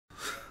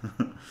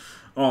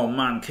Oh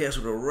man, Chaos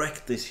would have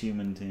wrecked this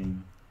human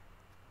team.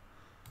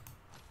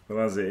 But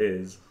as it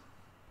is,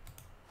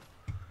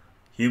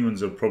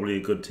 humans are probably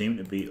a good team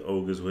to beat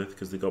Ogres with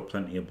because they've got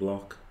plenty of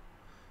block,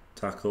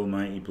 tackle,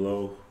 mighty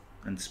blow,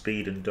 and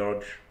speed and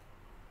dodge.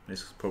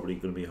 This is probably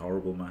going to be a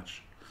horrible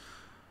match.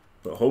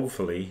 But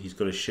hopefully he's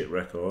got a shit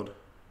record.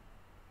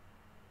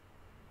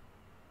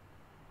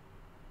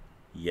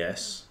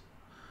 Yes.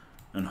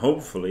 And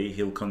hopefully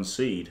he'll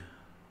concede.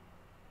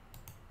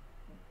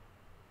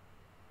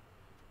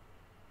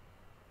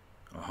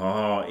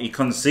 Oh, he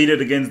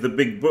conceded against the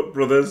Big Butt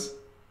Brothers.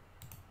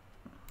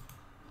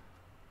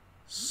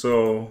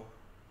 So,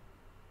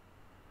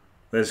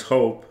 there's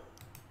hope.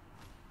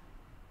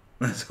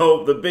 Let's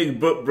hope the Big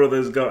Butt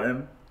Brothers got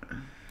him.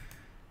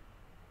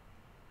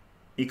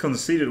 He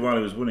conceded while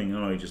he was winning. Oh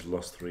no, he just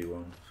lost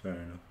 3-1. Fair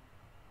enough.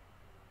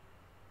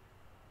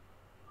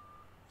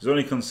 He's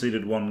only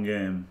conceded one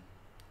game.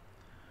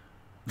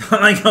 I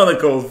like how they're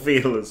called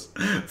fearless.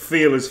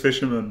 Fearless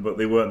fishermen, but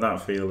they weren't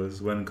that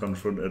fearless when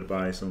confronted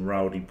by some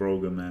rowdy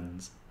broger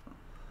men's.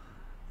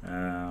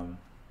 No,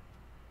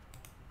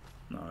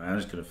 I'm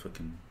just gonna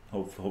fucking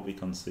hope he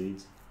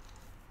concedes.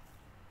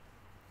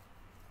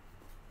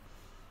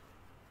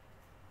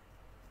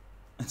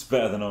 It's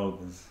better than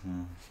Ogres.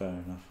 Oh, fair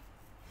enough.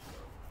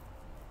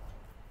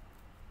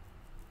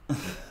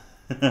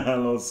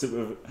 Hello,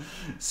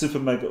 super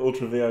mega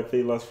ultra VIP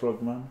last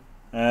frogman.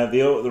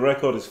 The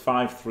record is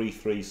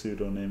 533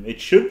 pseudonym.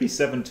 It should be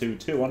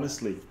 722.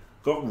 Honestly,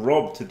 got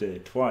robbed today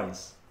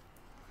twice.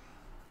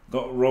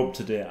 Got robbed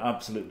today,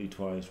 absolutely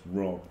twice.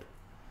 Robbed.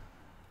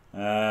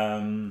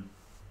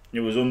 It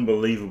was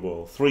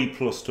unbelievable.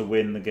 3+ to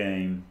win the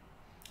game.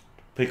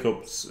 Pick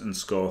ups and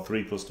score.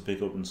 3+ to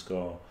pick up and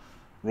score.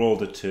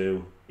 Rolled a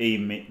 2.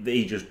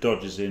 He just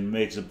dodges in,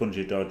 makes a bunch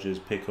of dodges,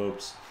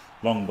 pickups,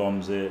 long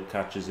bombs it,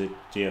 catches it,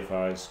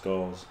 GFI,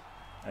 scores,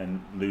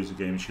 and lose the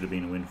game. Should have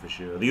been a win for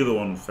sure. The other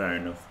one, fair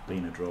enough,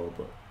 being a draw,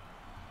 but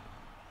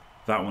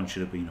that one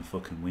should have been a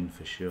fucking win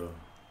for sure.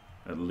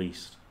 At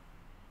least.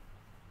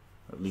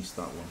 At least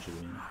that one should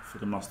have been. I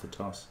fucking lost the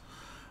toss.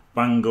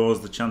 Bang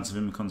goes the chance of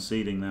him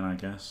conceding then, I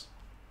guess.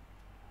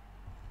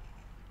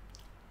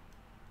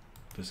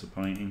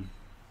 Disappointing.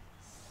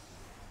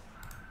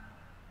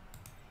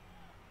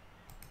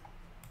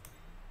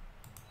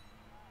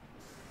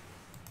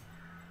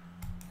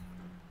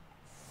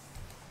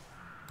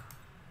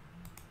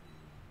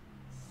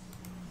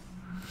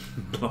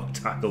 Block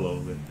tackle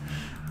over.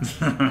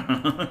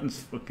 It's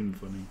fucking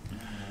funny.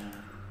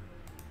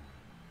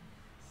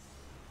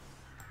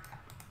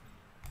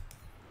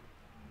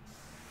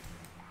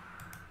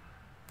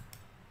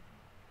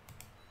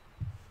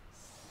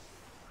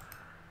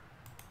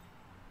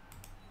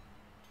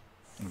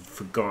 I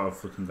forgot I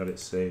fucking got it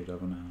saved,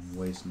 haven't I? I'm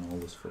wasting all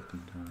this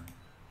fucking time.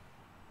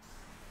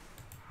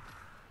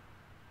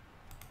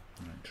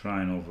 Right,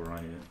 try and overwrite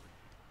it.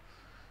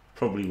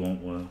 Probably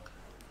won't work.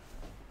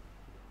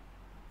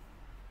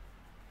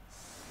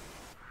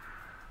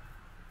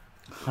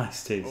 High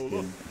stakes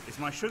game. It's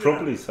my sugar.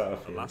 Probably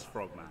Starfield. The last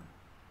frogman.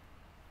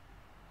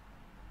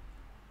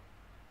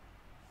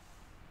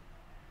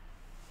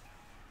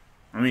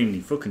 I mean, he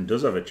fucking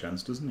does have a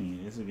chance, doesn't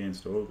he? He is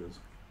against Ogres.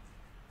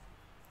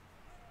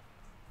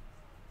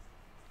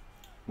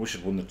 Wish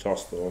he'd won the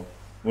toss though.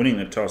 Winning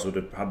the toss would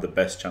have had the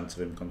best chance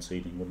of him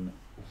conceding, wouldn't it?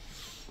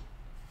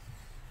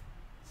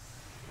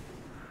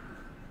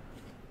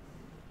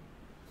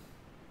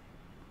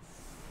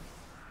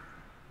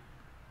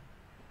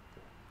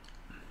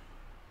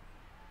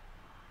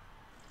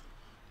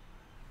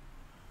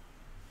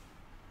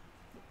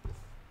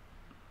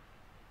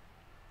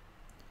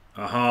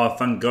 Aha,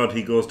 thank God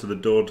he goes to the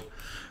Dod.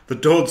 The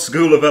Dod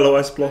School of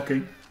LOS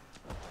blocking.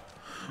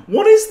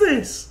 What is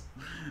this?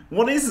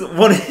 What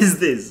is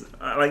this?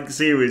 Like,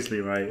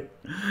 seriously, right?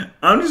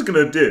 I'm just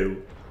gonna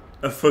do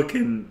a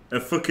fucking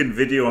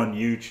video on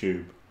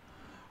YouTube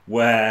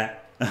where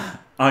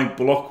I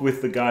block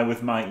with the guy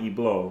with Mighty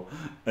Blow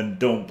and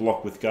don't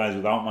block with guys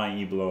without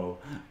Mighty Blow.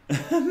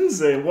 And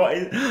say,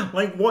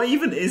 what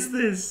even is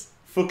this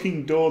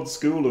fucking Dod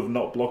School of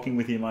not blocking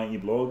with your Mighty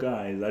Blow,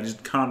 guys? I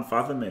just can't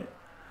fathom it.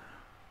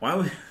 Why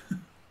would...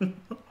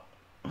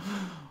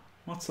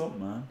 What's up,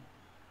 man?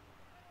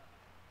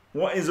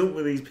 What is up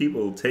with these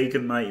people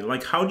taking Mighty...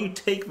 Like, how do you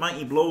take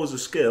Mighty Blow as a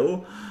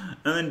skill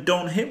and then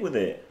don't hit with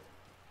it?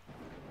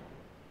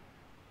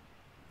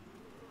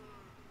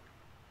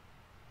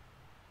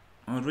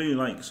 I'd really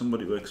like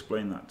somebody to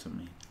explain that to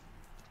me.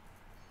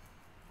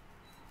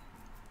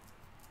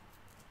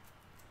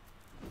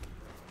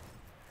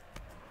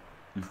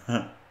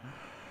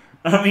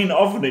 I mean,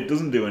 often it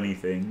doesn't do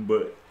anything,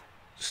 but...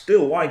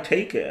 Still, why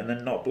take it and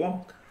then not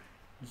block?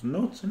 It's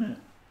nuts, isn't it?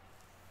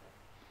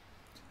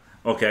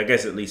 Okay, I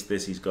guess at least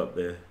this he's got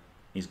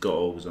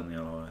Ogres on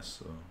the LOS,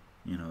 so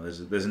you know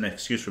there's an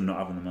excuse for him not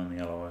having them on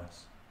the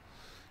LOS.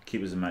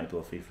 Keepers and Mighty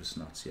Blow FIFA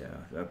snots, yeah.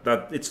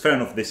 That it's fair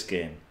enough this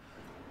game,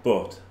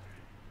 but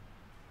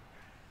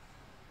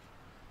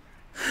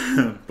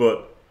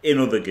but in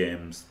other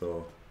games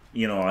though,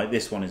 you know, like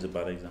this one is a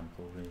bad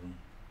example, really.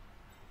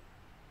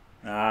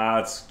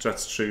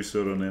 that's true,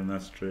 Pseudonym,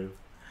 that's true.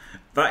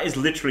 That is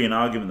literally an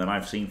argument that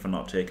I've seen for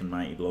not taking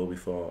Mighty Blow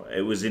before.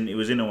 It was in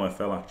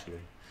OFL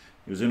actually.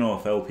 It was in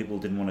OFL. People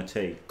didn't want to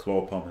take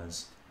Claw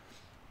Pommers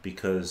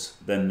because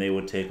then they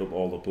would take up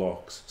all the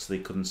blocks, so they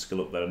couldn't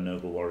skill up their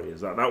Nurgle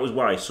Warriors. That was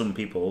why some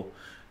people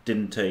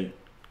didn't take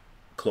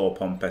Claw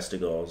Pom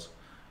Pestigors,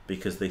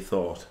 because they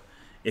thought,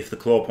 if the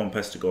Claw Pom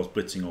Pestigor's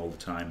blitzing all the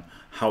time,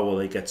 how will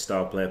they get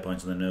star player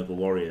points on the Nurgle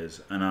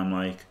Warriors? And I'm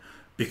like,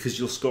 because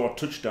you'll score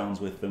touchdowns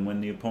with them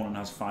when the opponent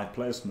has 5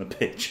 players on the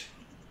pitch.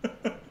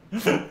 You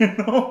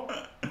know?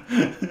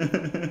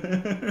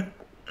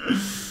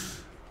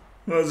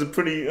 That was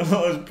pretty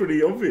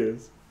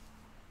obvious.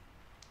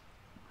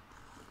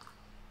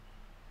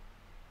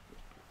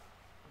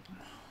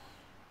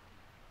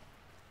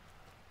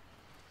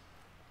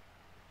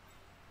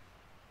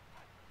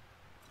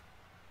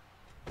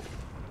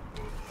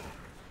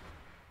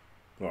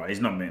 Right,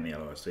 he's not making the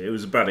LOSD. It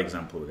was a bad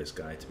example with this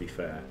guy, to be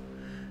fair.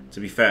 To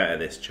be fair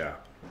to this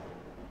chap.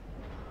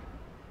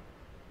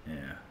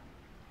 Yeah.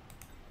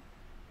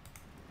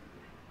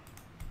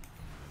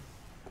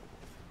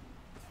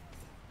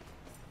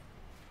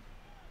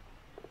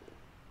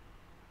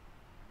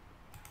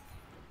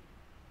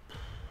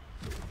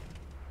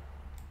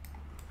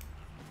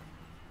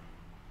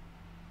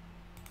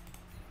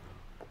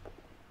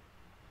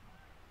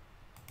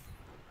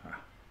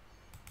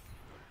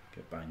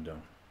 Get banged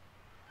on.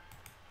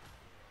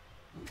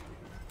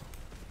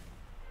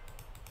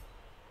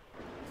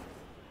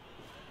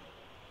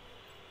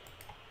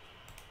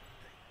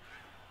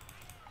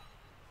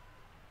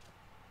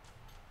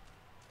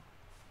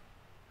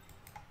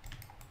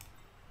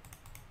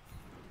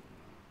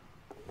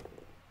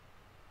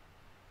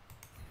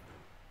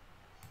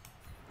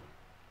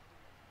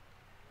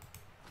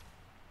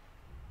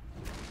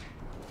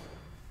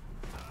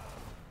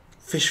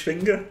 Fish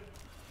finger?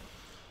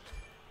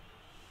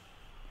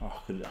 Oh,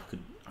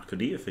 I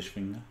could eat a fish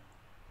finger.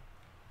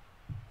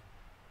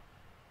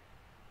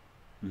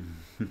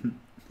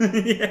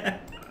 Yeah.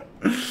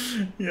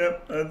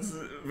 Yep, that's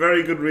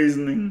very good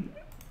reasoning.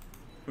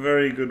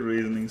 Very good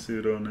reasoning,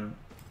 Pseudonym.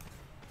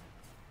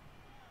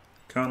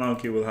 Can't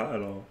argue with that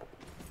at all.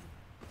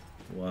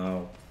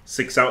 Wow.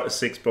 6 out of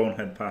 6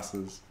 bonehead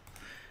passes.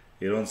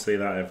 You don't see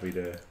that every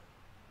day.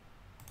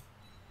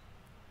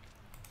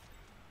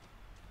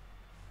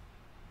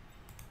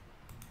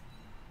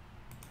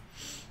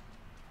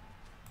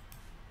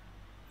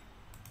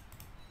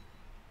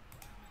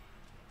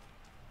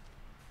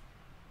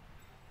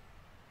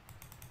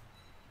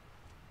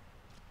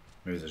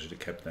 Maybe I should have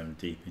kept them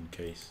deep in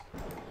case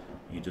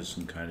he does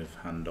some kind of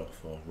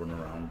handoff or run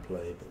around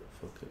play, but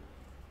fuck it.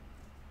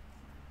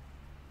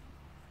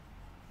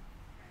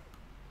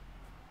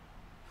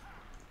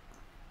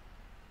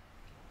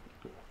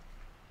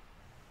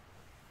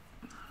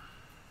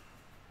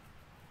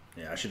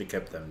 Yeah, I should have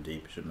kept them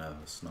deep, shouldn't I,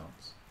 the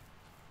snots.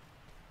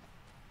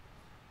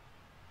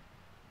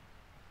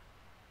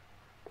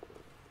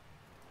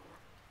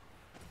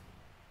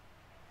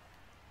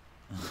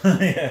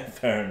 Yeah,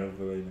 fair enough,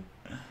 Elena.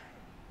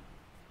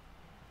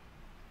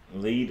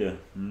 Leader,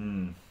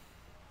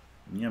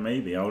 yeah,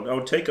 maybe. I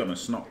would take on a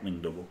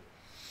Snotling double.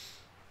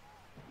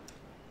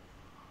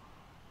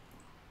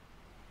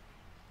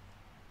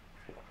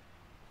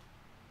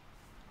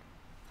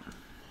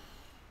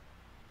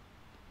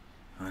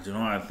 I don't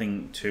know. I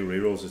think 2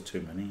 rerolls is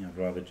too many. I'd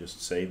rather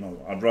just save my.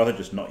 I'd rather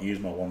just not use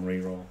my 1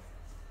 reroll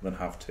than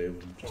have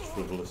 2 and just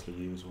frivolously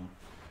use 1.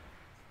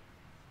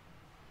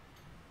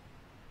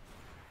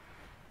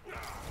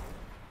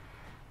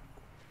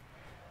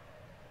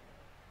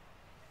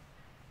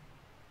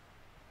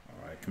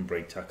 Alright, can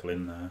break tackle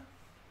in there.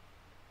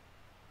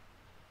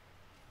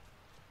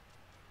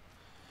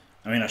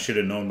 I mean, I should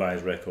have known by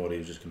his record he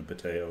was just going to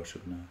potato,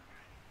 shouldn't I?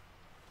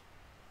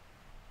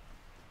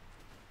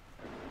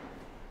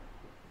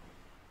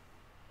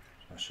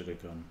 I should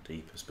have gone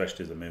deep,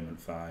 especially as a movement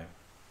 5.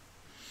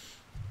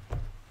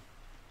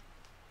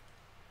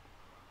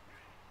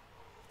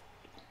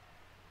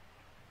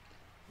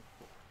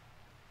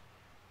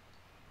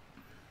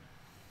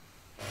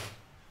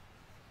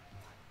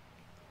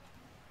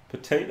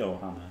 Potato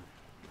hammer.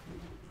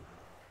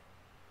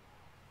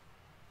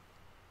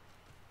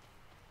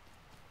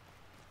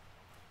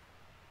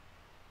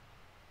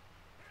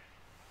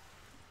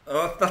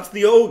 Oh, that's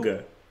the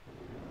ogre.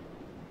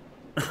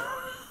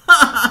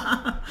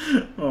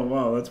 Oh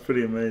wow, that's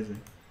pretty amazing.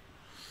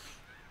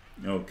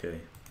 Okay.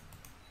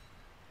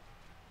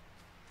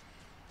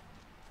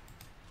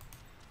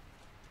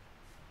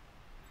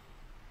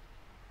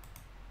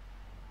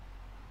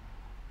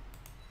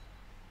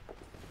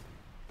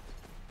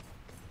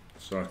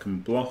 So I can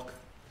block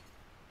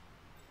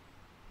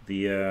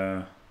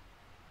the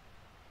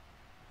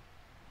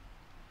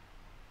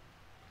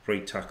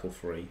break tackle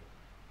free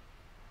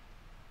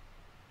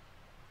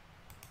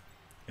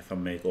if I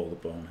make all the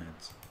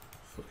boneheads.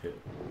 Fuck it.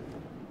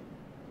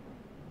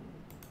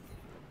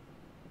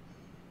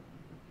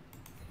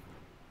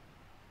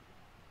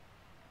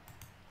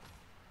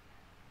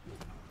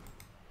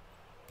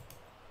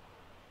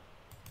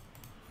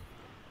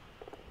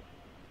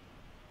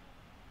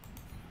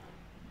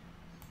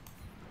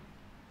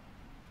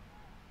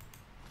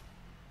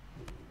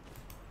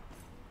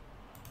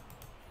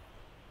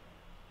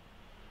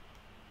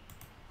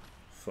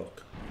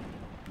 Fuck.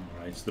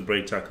 Alright, so the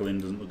break tackle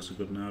in doesn't look so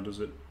good now, does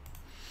it?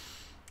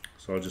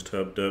 So I'll just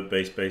hope dirt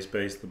base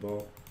the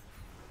ball.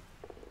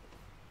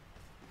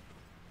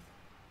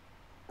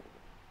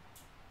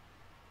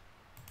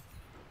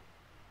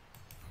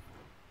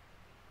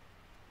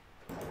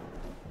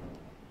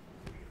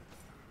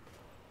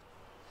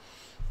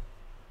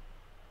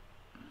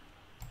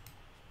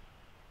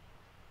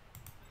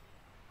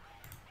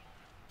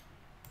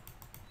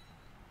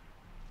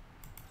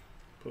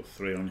 Put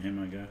 3 on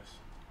him, I guess.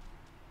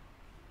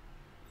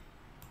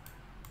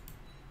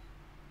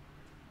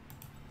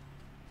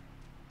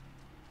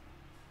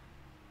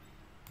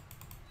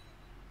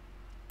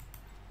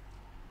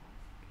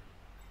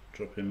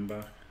 Drop him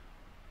back.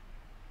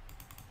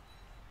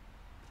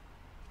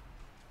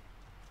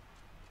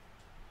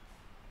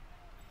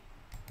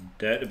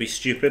 Dare to be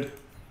stupid.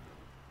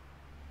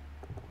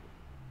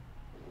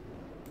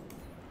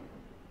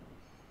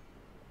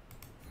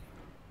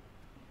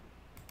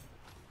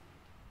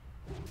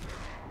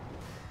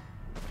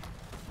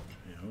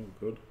 Oh,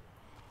 good.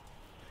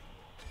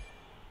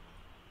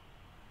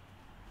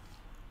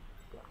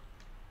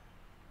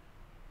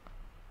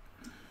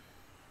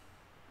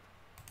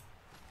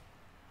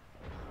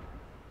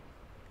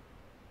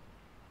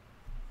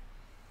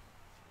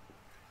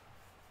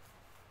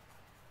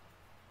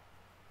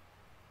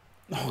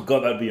 Oh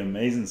god, that'd be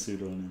amazing,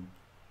 pseudo on him.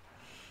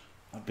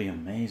 That'd be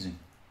amazing.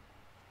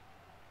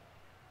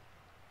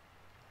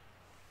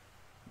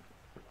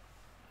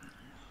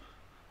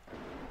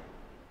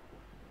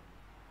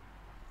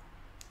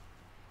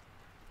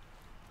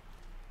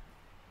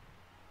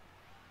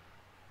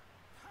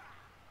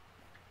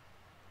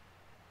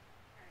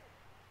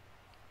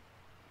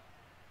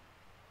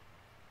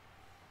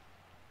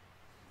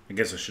 I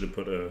guess I should have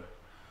put a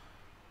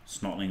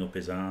snotling up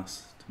his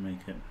ass to make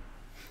it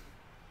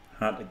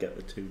hard to get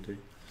the 2D.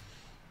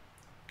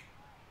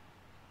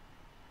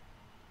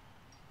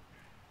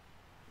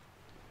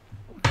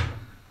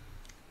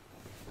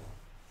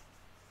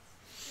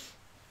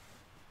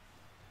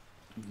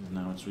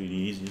 Now it's really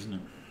easy, isn't it?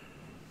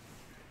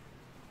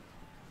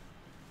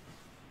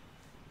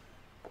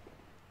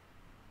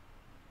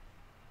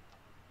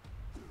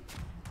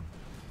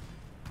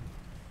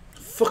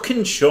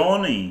 Fucking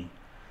Shawnee!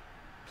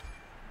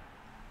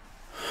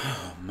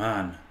 Oh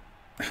man,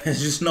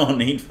 there's just no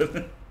need for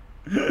them.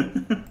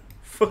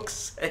 Fuck's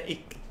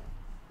sake.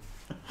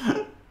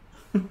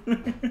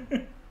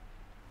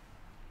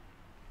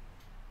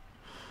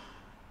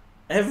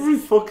 Every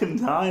fucking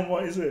time,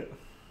 what is it?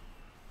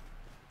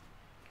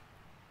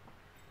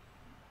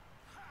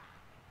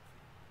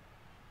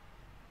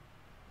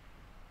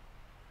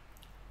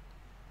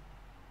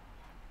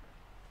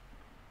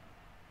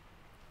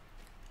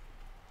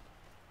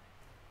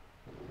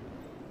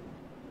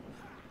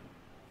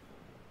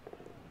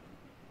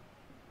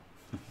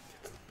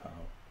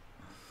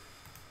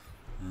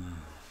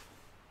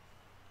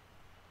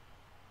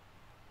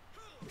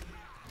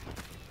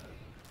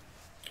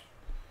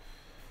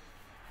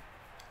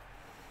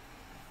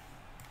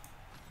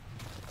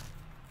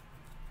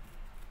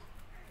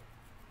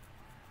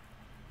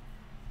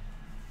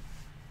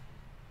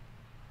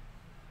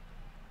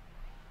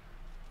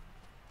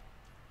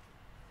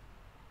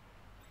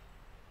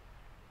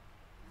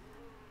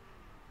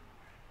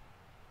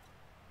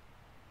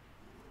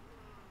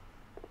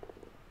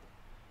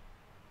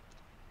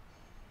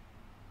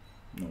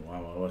 Oh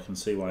wow, well, I can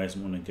see why he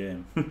hasn't won a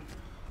game.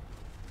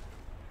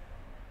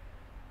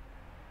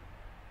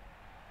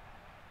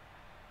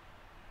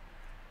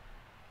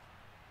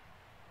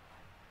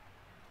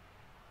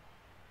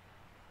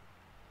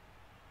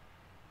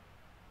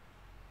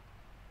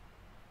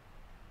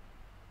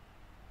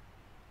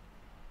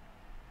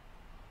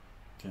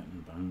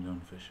 Getting banged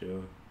on for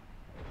sure.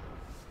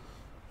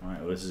 Right,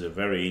 well this is a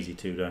very easy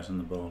 2 dice on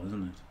the ball,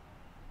 isn't it?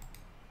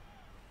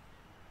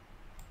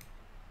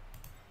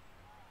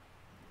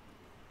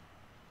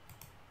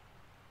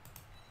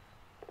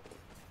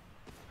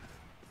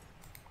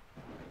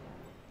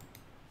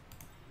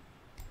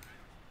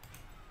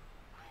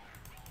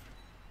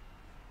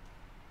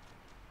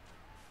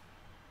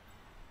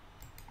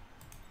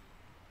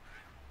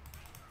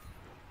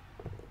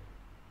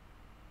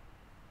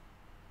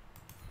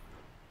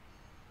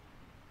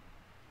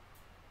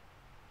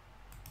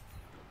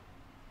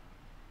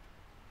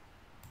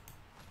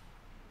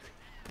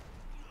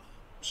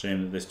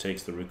 Shame that this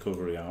takes the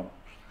recovery out,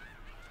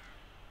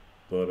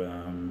 but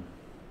it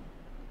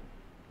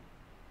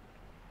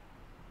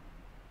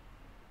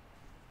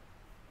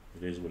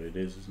is what it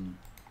is, isn't it?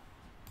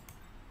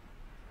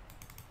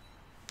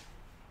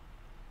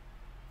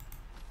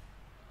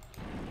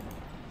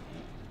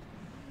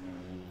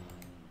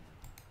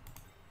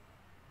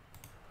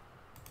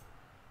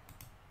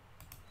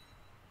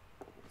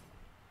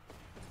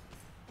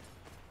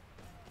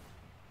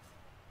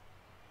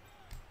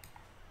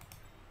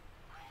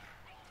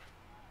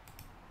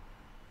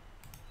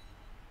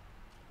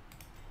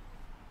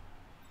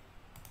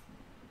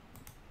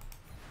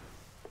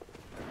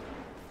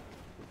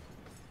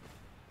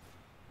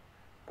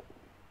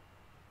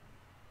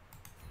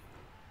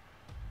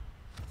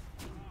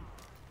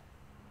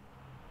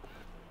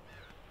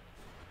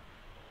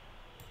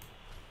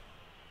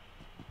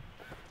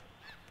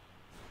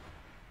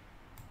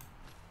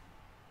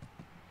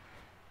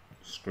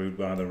 Screwed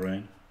by the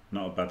rain.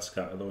 Not a bad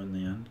scatter though in the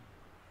end.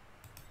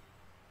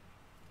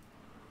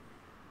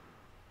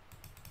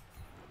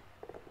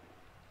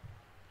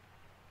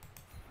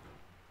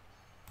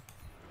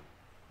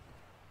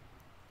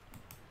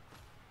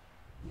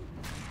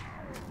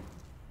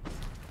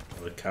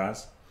 Oh, the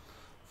Kaz.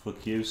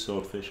 Fuck you,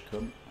 swordfish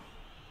cunt.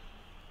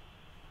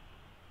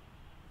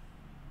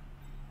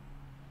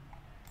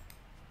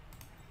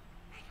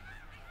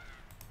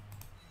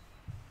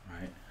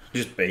 Right,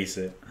 just base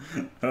it.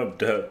 Up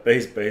dirt,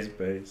 base, base,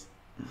 base.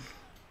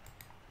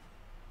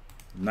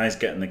 Nice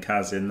getting the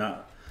Kaz in.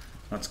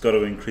 That's got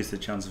to increase the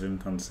chance of him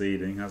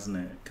conceding, hasn't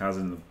it? Kaz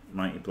in the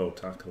mighty blow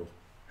tackle.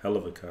 Hell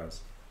of a Kaz.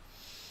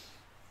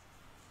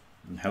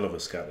 And hell of a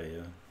scatter,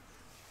 yeah.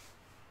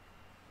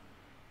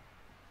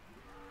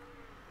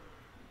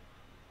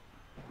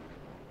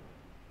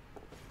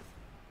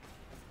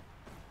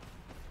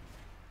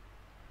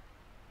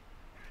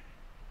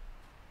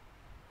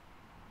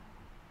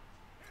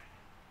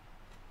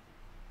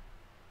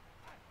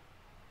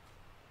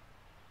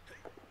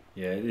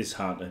 Yeah, it is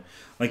hard to...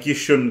 Like, you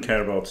shouldn't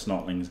care about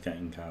snotlings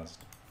getting cast.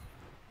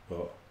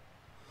 But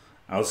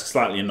I was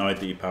slightly annoyed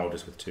that you powered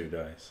us with 2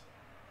 dice.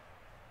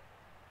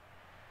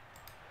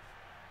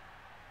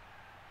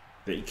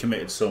 That you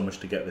committed so much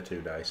to get the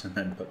 2 dice and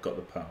then got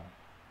the power.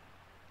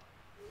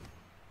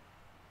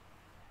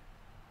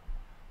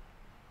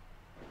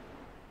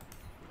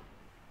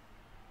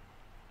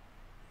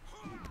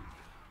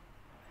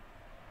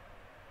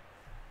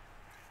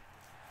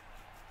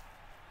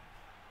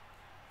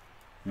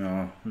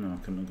 No,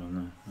 I couldn't have gone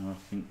there. No, I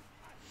think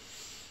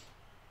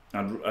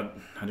I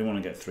didn't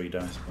want to get 3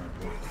 dice.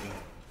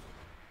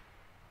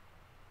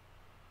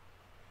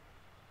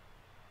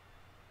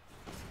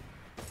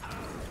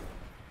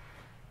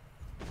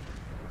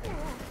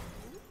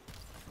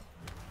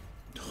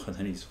 Oh, and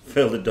then he's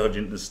failed to dodge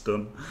into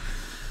stun,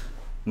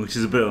 which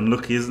is a bit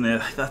unlucky, isn't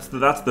it? That's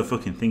the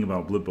fucking thing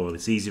about Blood Bowl.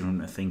 It's easy for him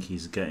to think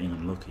he's getting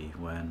unlucky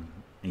when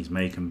he's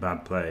making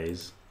bad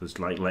plays. It's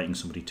like letting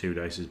somebody 2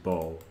 dice his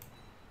ball.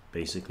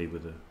 Basically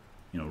with a,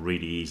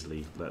 really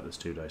easily let this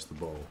 2 dice the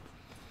ball.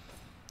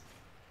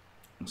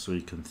 So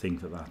you can think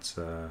that that's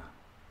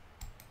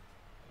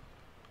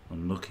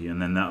unlucky,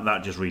 and then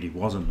that just really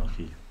was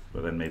unlucky.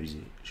 But then maybe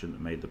he shouldn't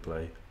have made the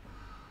play.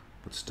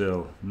 But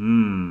still,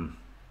 I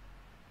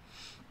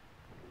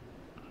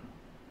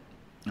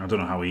don't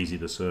know how easy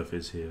the surf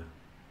is here.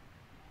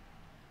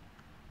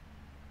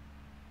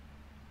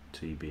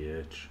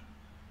 TBH.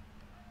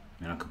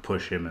 I mean, I could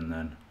push him and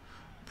then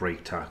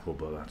break tackle,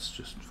 but that's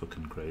just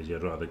fucking crazy.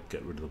 I'd rather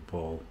get rid of the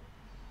ball.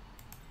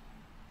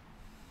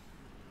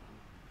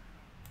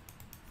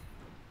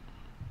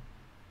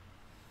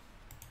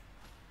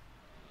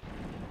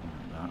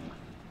 Like that.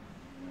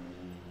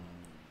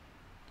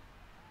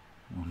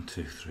 1,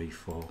 2, 3,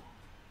 4.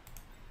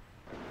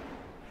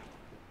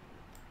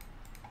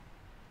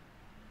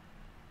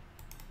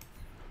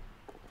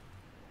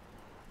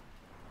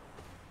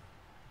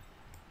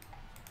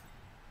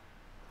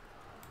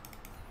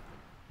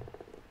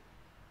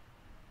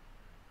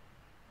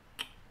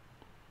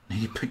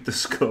 He picked the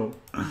skull.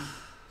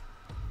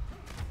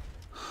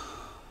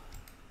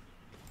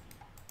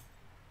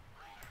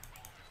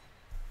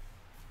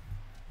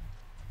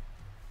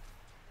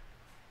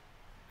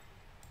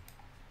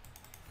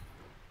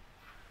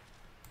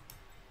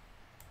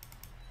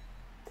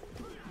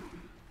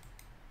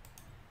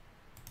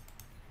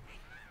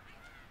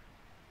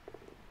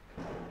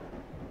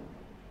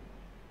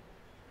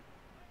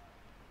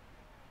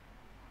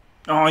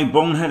 Oh, he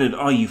boneheaded.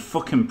 Oh, you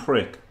fucking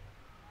prick.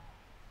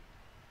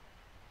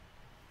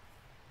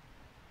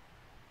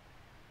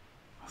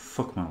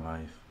 Fuck my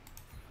life.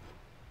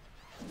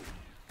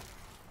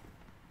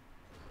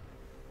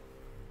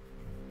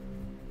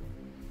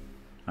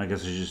 I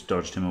guess I just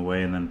dodged him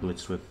away and then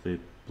blitzed with the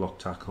block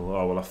tackle.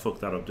 Oh, well, I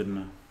fucked that up,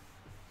 didn't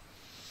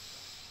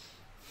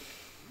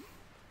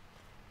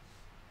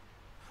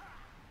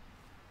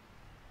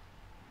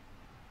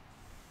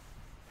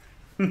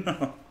I?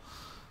 No.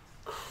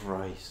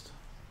 Christ.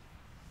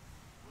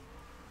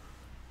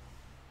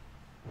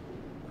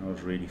 That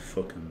was really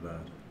fucking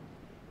bad.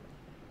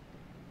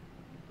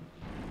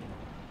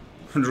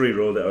 I'd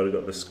re-rolled it, I would have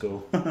got the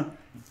skull.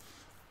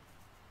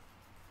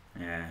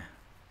 Yeah.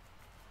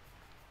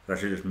 I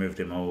should have just moved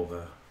him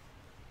over.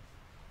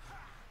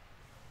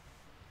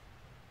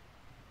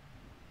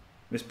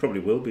 This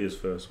probably will be his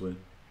first win.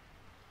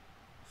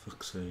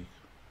 Fuck's sake.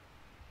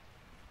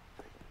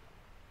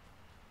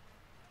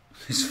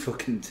 His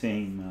fucking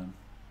team,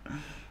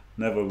 man.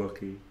 Never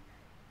lucky.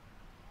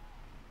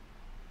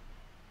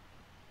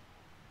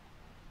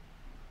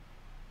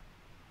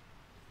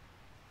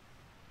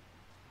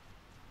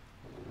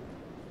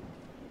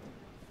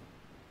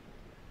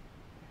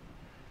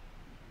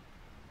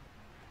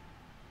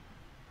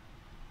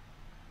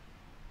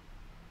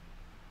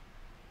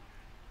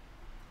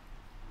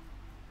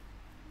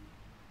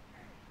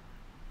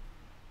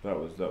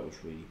 That was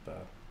really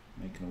bad.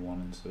 Making a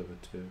 1 instead of a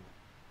 2.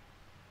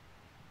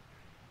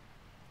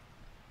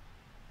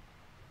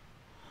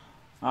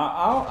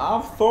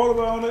 I've thought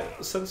about it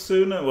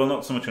Setsuna. Well,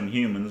 not so much on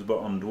humans, but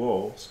on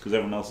dwarves, because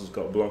everyone else has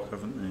got block,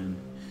 haven't they? And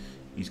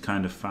he's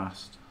kind of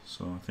fast,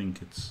 so I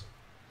think it's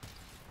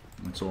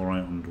all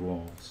right on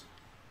dwarves.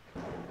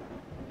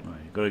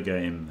 Right, you gotta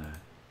get him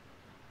there.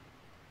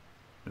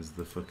 As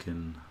the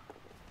fucking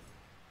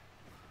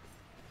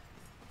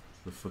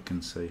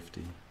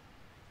safety.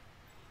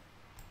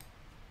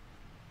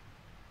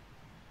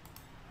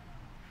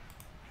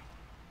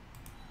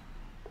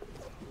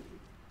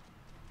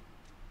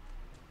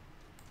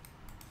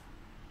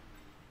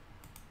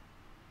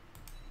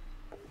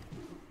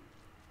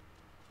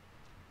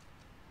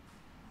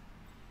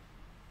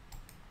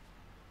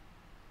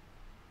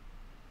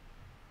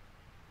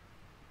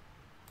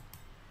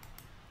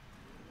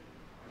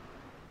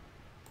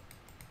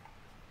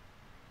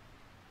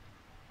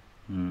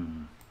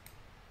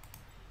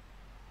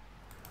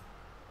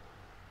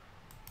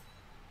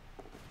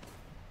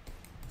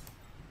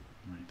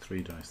 Right,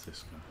 3 dice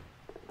this guy.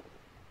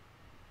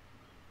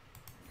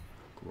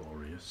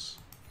 Glorious.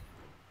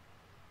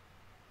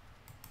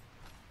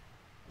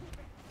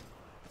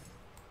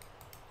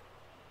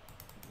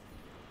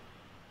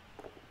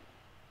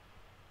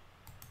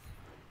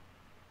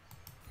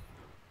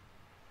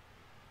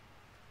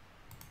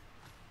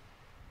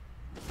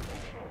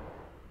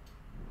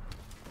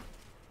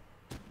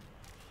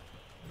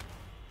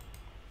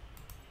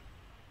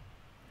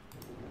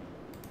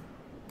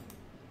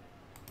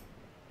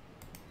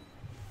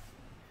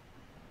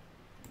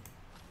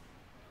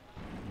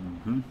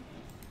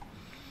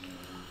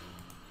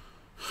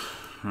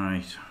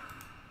 Right.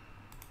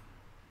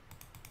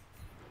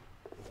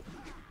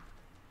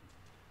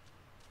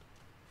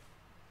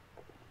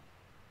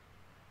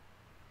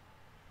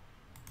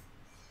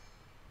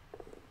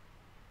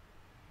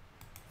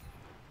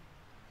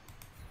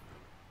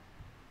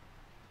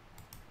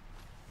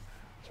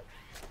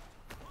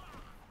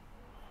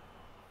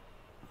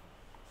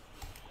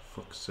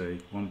 Fuck's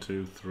sake. 1,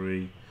 2,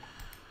 3.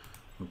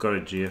 We've got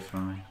a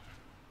GFI.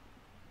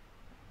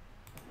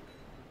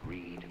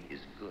 Greed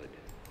is good.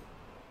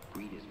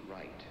 Greed is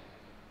right.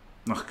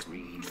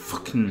 Ugh,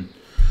 fucking.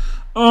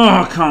 Oh,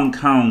 I can't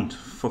count.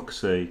 Fuck's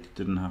sake.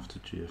 Didn't have to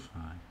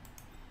GFI.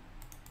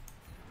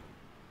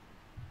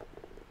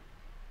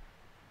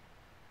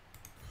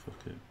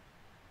 Fuck it.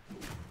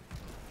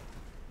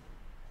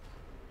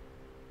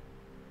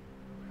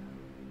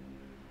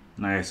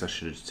 I guess I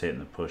should have taken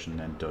the push and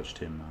then dodged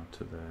him out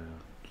to there.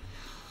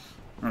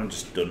 I'm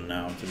just done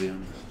now, to be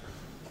honest.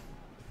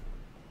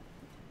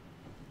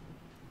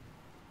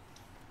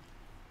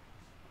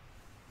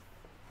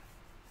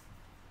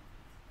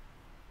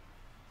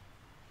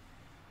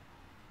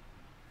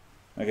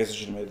 I guess I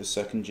should have made the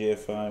second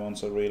GFI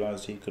once I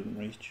realised he couldn't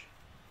reach.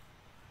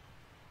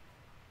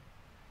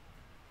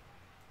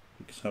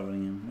 Because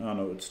having him... Oh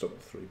no, it would stop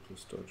the 3+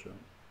 dodge out.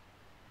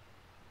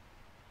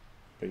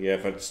 But yeah,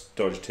 if I'd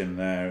dodged him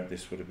there,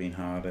 this would have been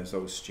harder. So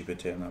I was stupid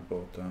taking that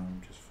boat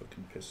down. I'm just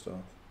fucking pissed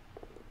off.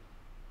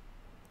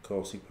 Of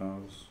course he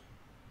powers.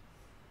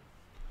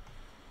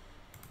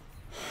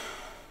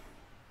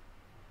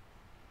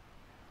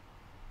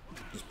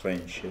 Just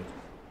playing shit.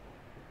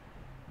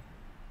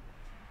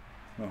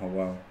 Oh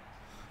wow.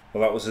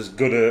 Well, that was as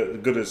good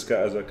a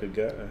scat as I could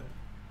get.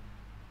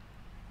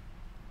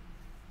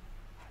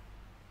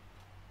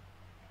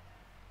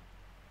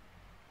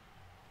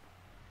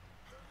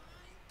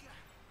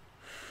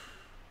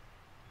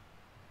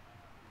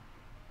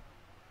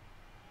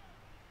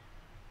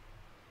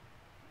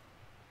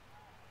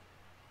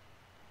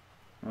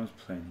 I was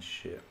playing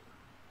shit.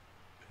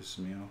 Pisses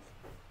me off.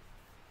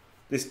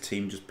 This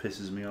team just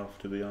pisses me off,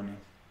 to be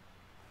honest.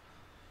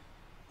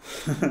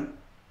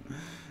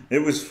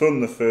 It was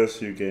fun the first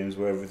few games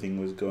where everything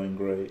was going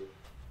great.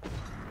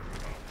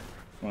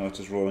 When I was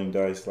just rolling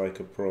dice like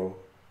a pro.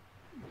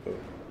 But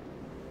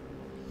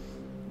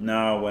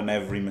now, when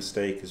every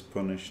mistake is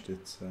punished,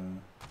 it's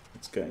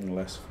getting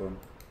less fun.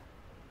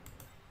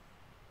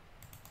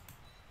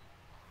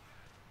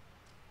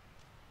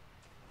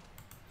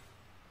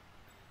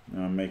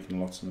 Now I'm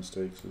making lots of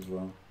mistakes as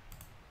well.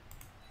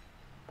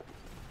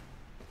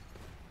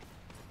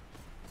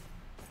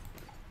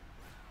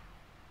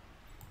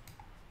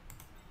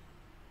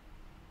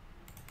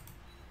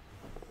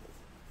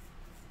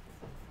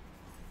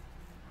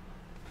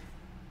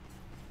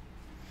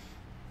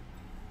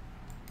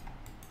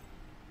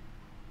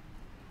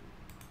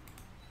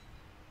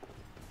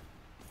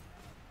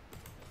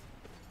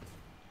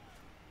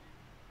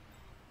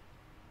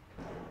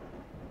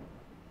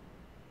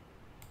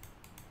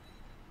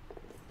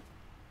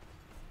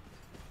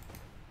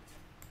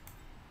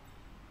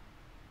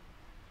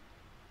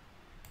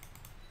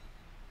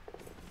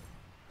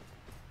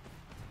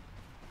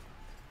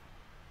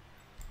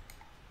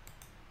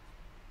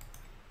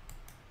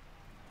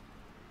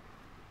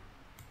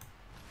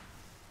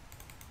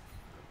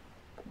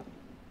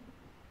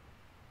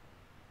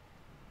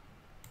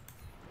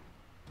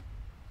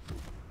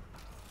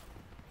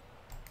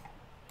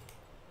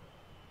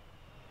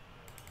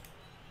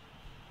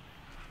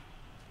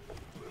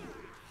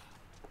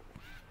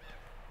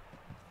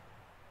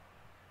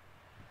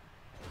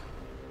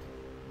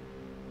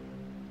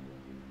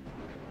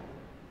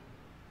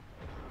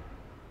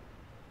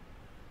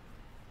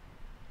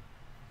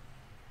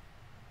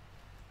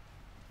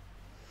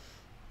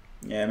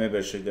 Yeah, maybe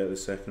I should get the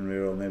second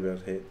reroll. Maybe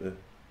I'd hate the.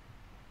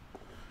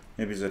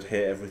 Maybe I'd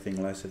hate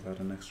everything less if I had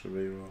an extra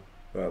reroll.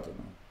 But I don't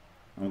know.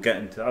 I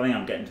think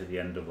I'm getting to the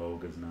end of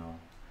Ogres now.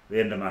 The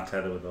end of my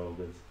tether with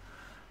Ogres.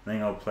 I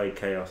think I'll play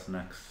Chaos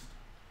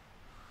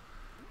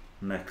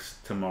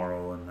next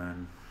tomorrow,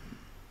 and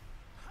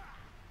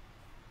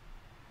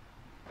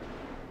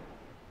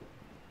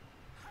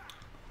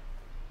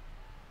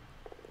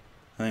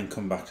then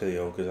come back to the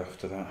Ogres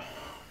after that.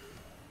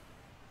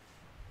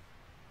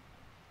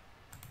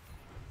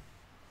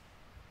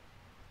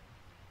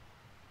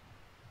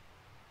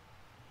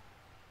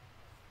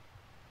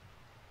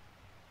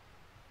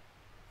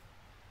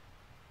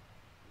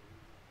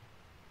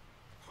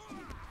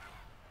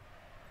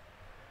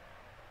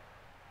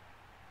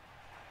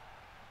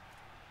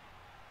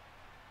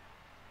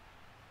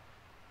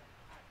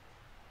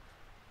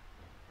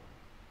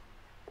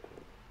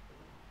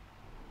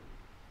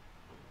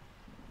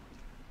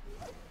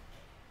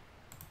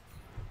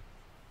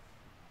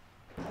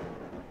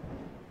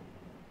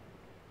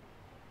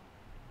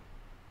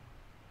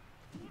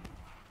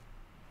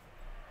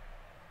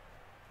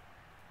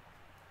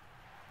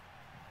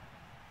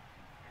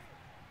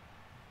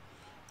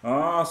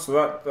 Ah, so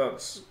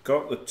that's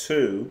got the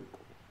 2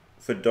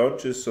 for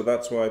dodges, so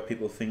that's why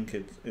people think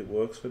it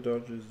works for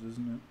dodges,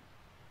 isn't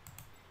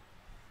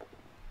it?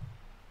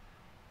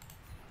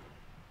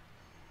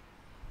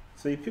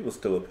 See, people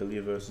still appeal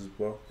you versus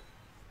block.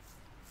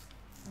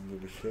 I don't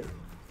give a shit.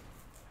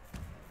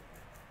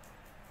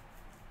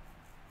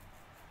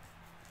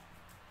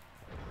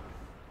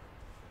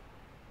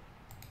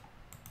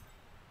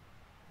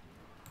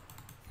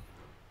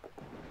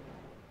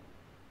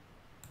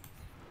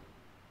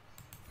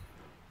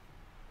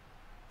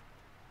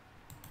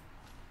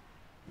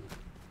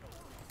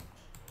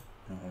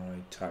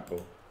 Alright,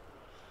 tackle.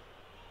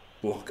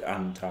 Block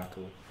and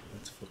tackle.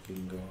 Let's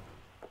fucking go.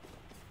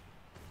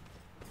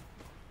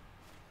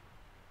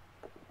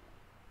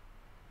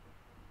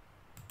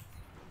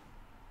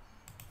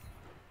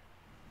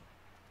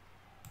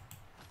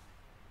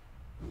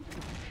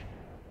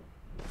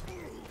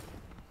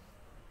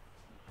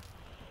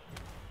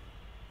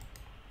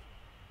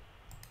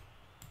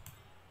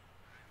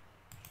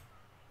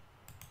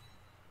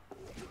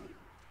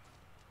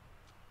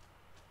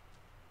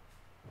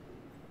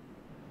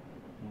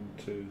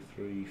 Two,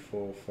 three,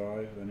 four,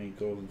 five. Then he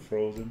goes and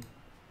throws him.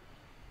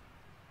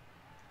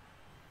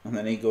 And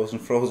then he goes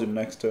and throws him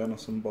next turn or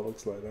some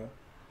bollocks like that.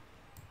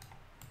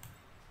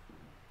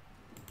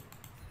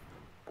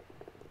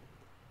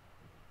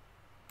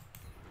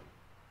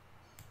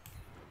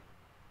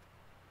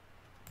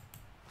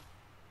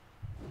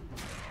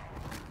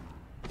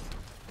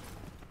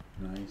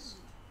 Nice.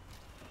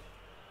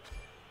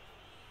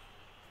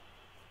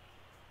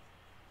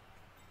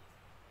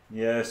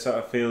 Yeah, so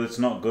I feel it's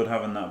not good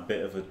having that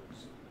bit of a...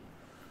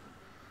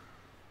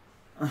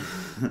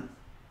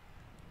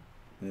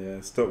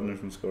 yeah, stopping him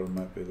from scoring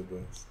might be the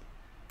best.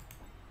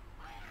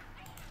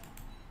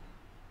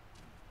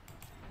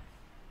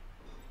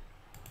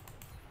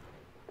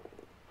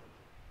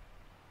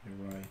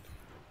 You're right.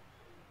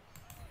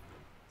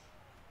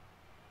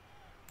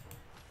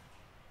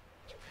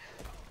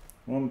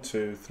 One,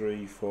 two,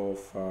 three, four,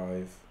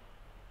 five.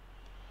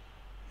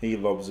 He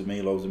lobs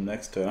him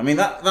next turn. I mean,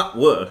 that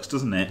works,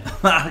 doesn't it?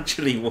 That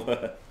actually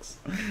works.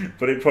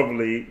 But it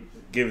probably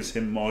gives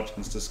him more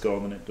chance to score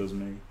than it does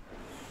me.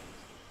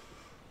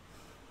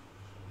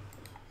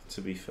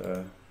 To be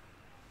fair.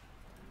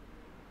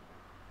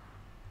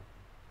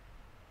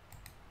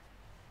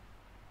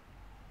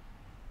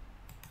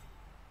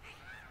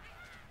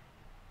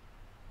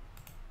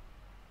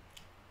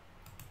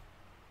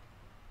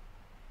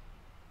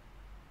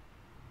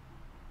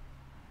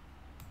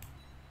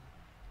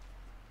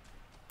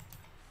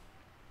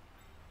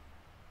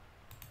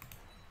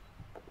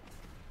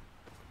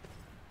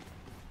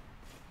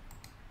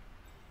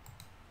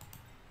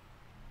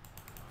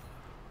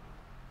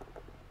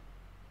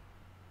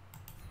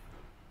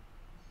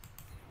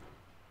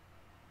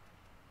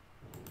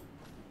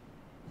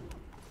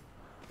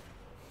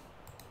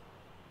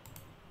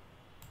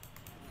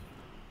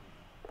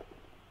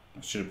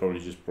 I should have probably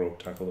just broke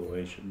tackle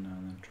away, shouldn't I?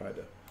 And then tried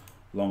to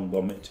long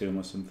bomb it to him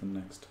or something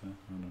next turn.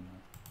 I don't know.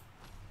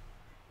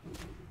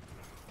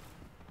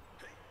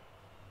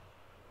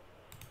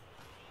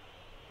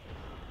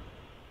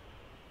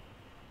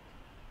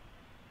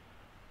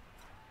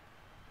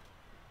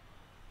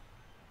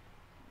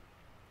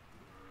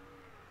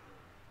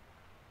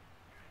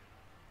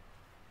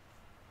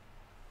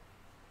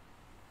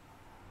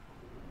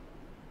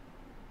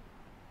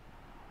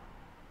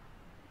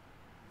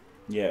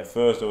 Yeah, at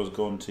first I was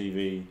going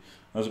TV.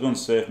 I was going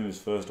safe moves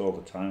first all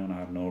the time when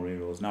I had no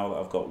rerolls. Now that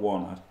I've got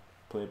one, I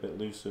play a bit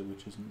looser,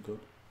 which isn't good.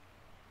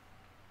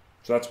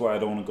 So that's why I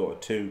don't want to go to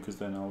 2, because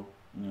then I'll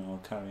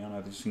carry on.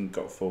 I just think you've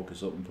got to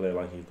focus up and play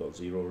like you've got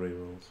 0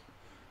 rerolls,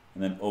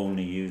 and then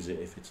only use it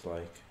if it's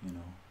like,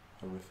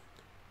 horrific.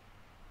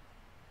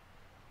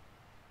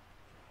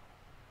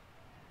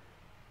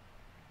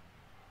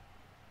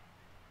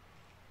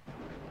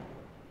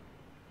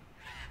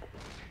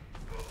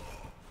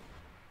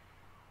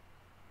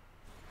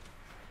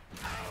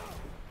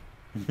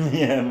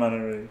 Yeah,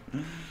 Mannery.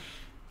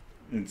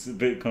 It's a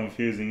bit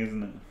confusing,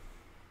 isn't it?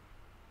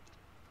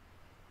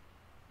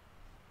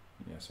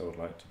 Yes, I would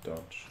like to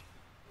dodge.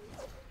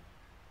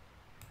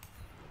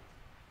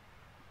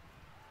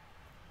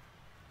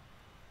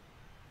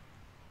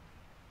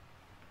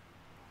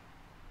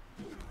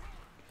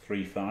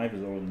 Three five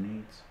is all he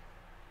needs.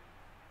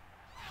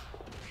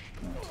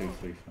 No,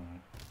 2-3-5.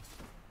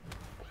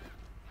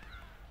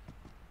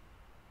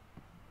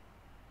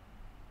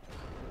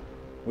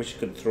 Wish you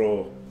could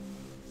throw.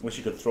 Wish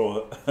you could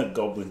throw a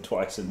goblin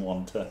twice in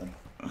one turn.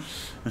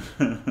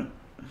 That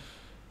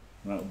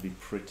would be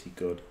pretty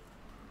good.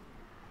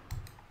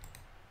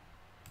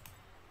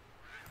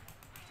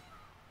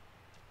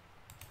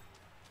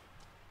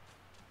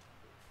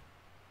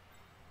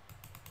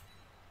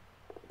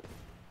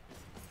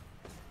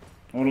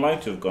 I would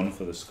like to have gone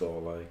for the score,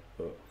 like,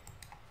 but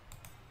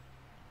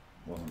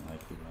wasn't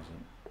likely, was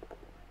it?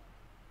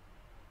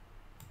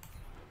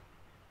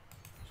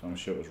 So I'm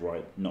sure it was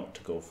right not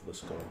to go for the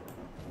score,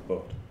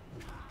 but.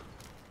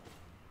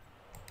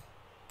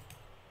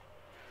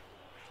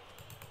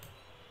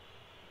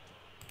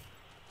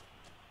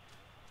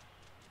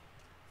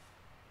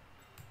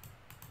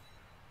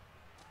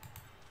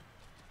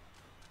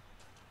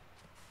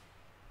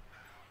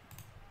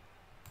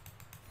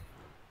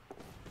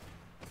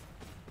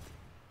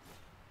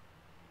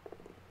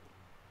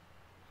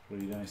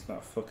 Really nice,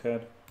 that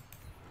fuckhead.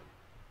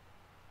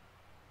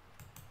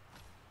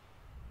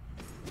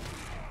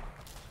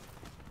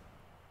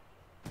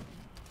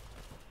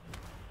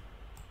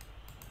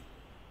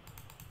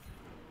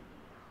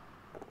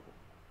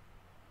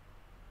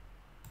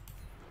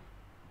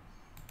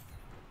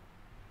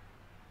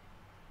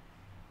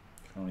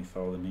 Can only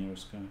follow the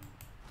nearest guy.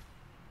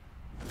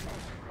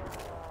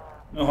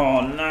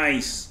 Oh,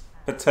 nice!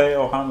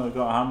 Potato hammer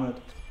got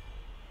hammered.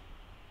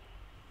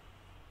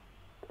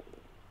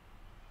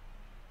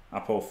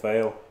 Apple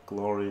fail,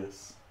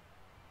 glorious.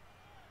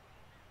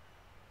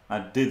 I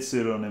did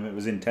sit on him. It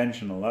was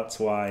intentional. That's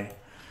why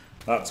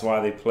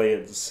they play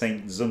at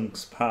St.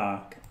 Zunk's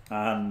Park,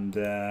 and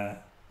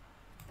their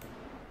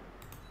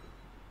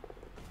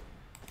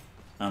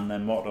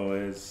motto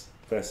is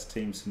best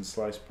team since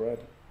sliced bread.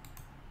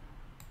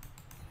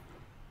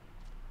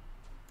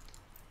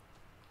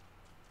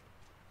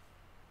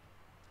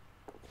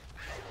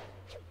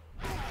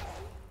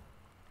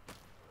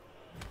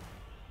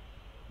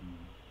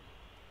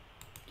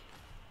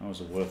 That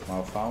was a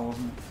worthwhile foul,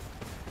 wasn't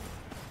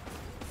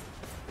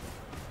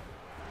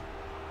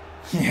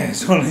it? Yeah,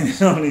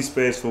 there's only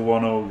space for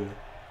one ogre.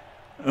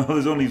 Oh,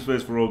 there's only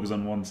space for ogres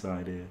on one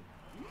side here.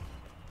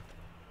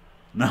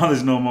 Now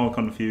there's no more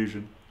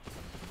confusion.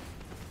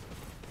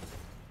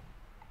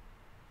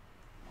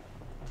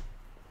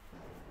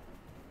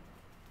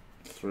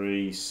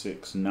 Three,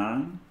 6,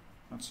 9.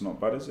 That's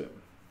not bad, is it?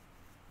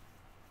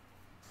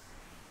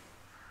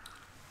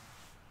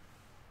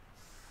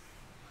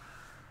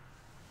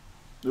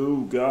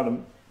 Ooh, got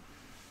him.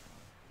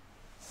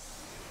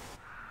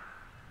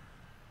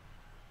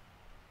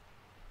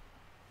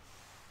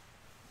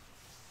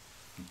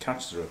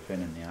 Catches are a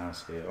pain in the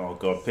ass here. Oh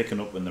god, picking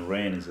up in the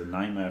rain is a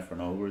nightmare for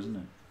an ogre, isn't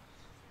it?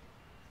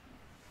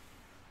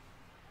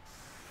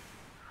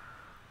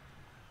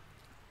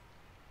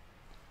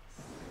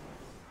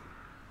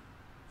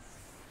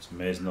 It's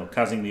amazing though.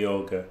 Cazzing the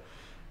ogre,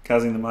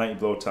 cazzing the mighty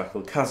blow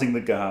tackle, cazzing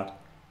the guard,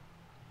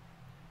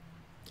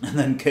 and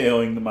then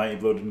KOing the mighty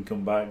blow didn't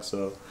come back,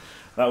 so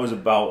that was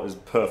about as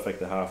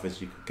perfect a half as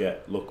you could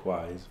get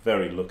luck-wise.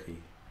 Very lucky.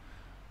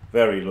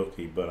 Very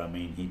lucky, but I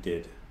mean he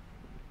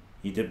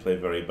did play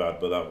very bad,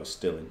 but that was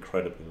still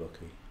incredibly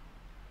lucky.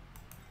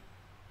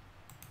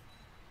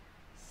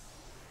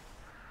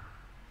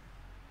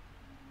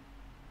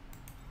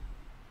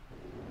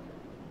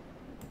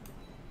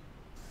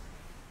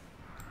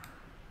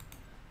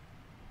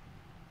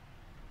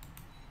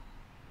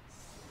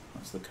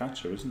 That's the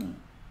catcher, isn't it?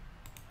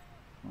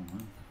 Oh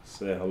man.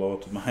 Say hello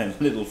to my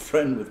little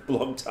friend with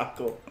block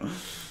tackle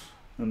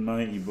and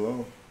mighty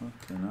blow.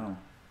 Okay, now.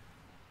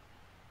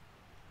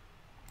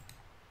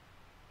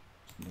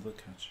 Another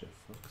catcher,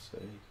 fuck's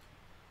sake.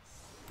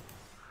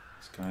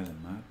 This guy's a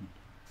madman.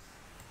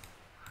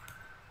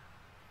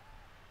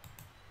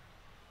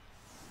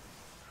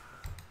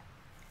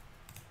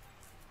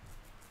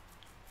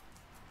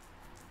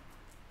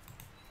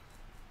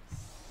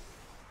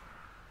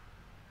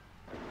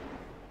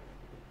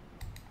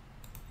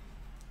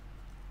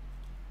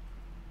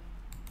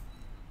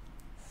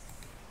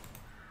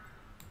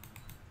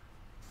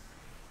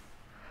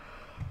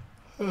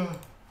 Oh.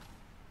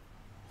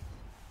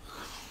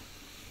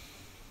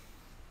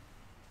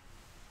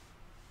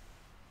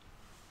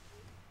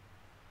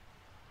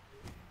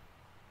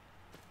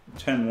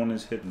 10-1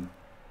 is hidden.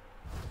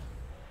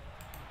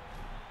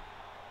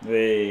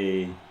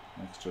 Hey,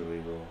 extra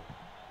reroll.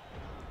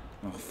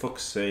 Oh,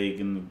 fuck's sake,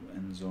 in the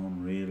end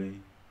zone,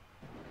 really?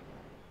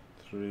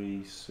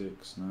 3,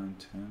 6, 9,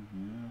 10.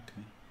 Yeah,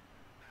 okay.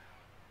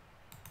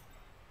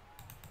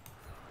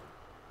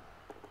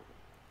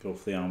 Go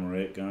for the armor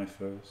 8 guy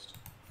first.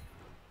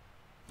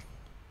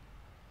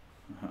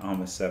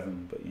 armor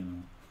 7, but you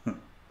know.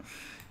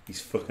 He's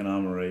fucking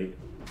armor 8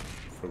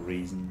 for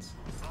reasons.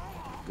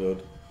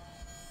 Good.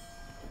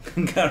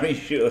 Gary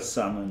Shore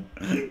salmon.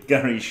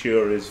 Gary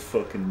Shore is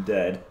fucking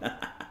dead.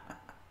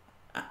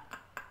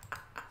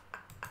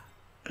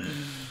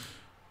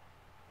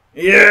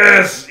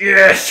 Yes!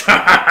 Yes!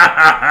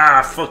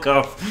 Fuck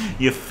off,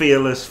 you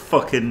fearless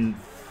fucking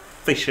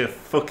Fisher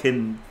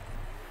fucking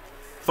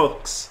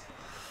fucks.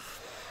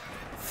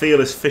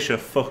 Fearless Fisher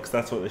fucks,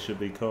 that's what they should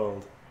be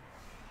called.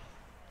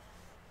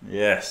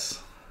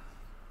 Yes.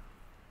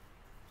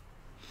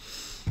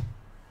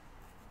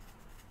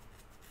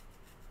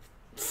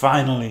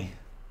 Finally.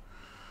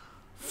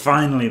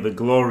 Finally, the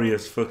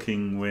glorious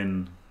fucking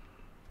win.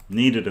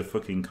 Needed a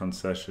fucking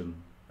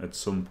concession at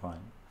some point.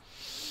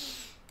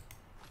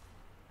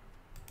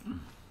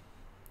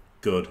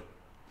 Good.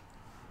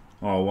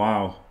 Oh,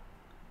 wow.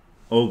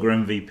 Ogre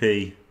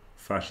MVP.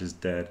 Fash is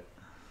dead.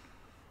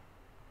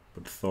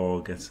 But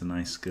Thor gets a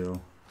nice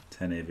skill.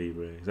 10 AV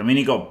breaks. I mean,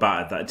 he got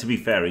battered. That, to be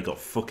fair, he got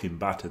fucking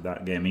battered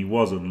that game. He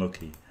was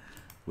unlucky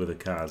with a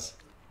Kaz.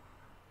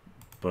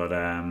 But,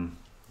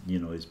 you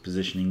know, his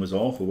positioning was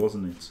awful,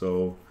 wasn't it?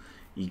 So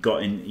he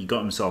got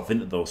himself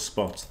into those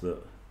spots that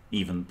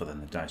even... But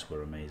then the dice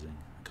were amazing.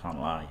 I can't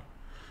lie.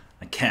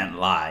 I can't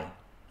lie.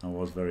 I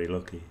was very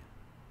lucky.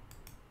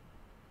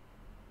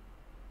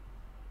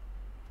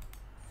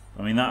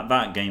 I mean,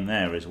 that game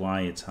there is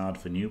why it's hard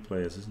for new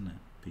players, isn't it?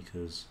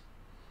 Because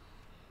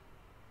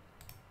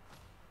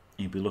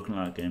he'd be looking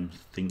at that game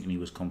thinking he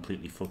was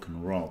completely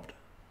fucking robbed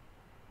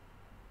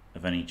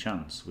of any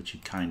chance, which he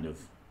kind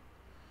of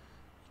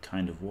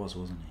was,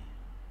 wasn't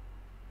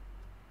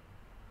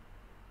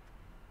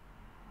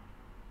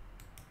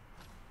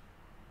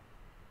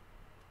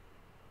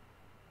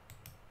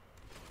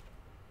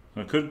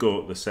he? I could go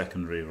up the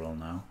second reroll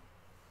now.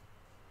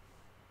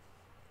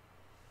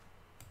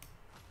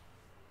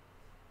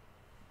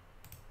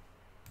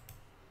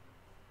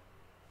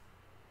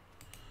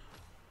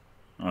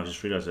 I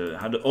just realised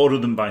I had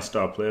ordered them by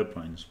star player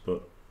points,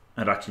 but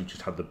I'd actually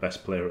just had the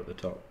best player at the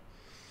top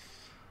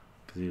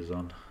because he was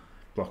on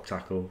block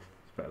tackle.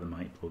 It's better than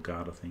Mighty Poor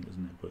guard, I think,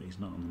 isn't it? But he's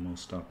not on the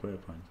most star player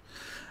points.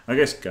 I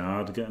guess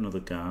guard. Get another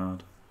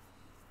guard.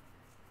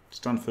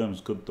 Stand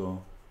firm's good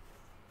though.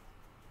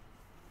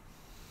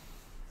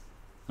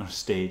 Or a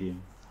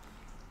stadium.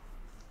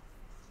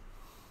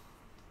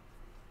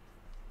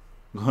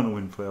 I'm going to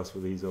win playoffs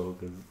with these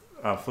ogres.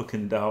 I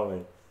fucking doubt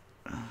it.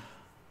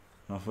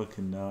 I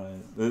fucking doubt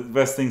it. The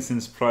best thing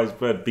since Prize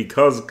Bread,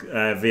 because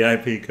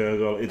VIP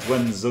Kurgol, it's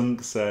when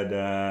Zunk said,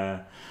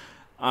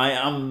 I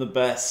am the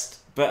best,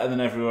 better than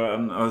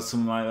everyone, or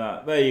something like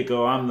that. There you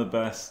go, I'm the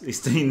best. He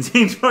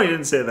probably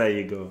didn't say there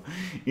you go.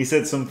 He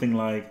said something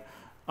like,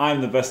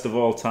 I'm the best of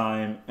all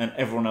time, and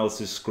everyone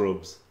else is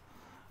scrubs.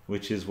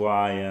 Which is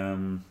why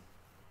everyone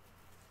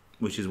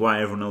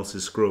else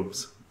is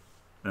scrubs.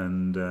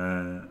 And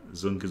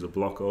Zunk is a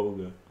block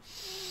ogre.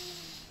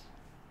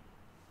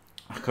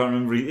 I can't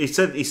remember. He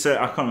said. I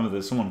can't remember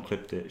that someone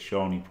clipped it.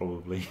 Shawnee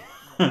probably.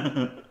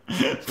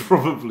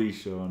 Probably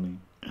Shawnee.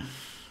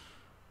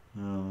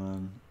 Oh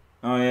man.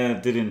 Oh yeah. I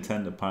did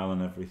intend to pile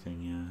on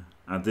everything.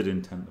 Yeah, I did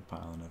intend to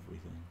pile on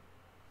everything.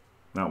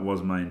 That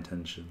was my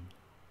intention.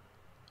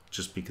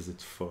 Just because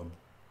it's fun,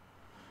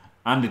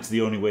 and it's the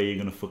only way you're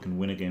gonna fucking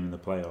win a game in the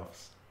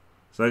playoffs.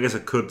 So I guess I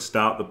could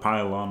start the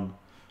pile on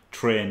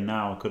train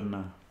now, couldn't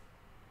I?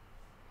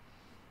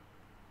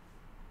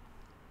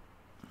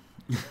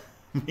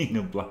 Being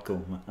a black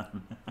old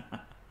man.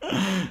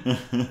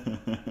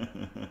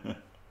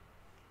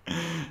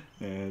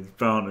 Yeah, it's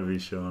bound to be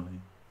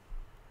Shawnee.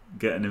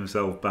 Getting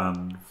himself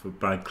banned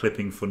by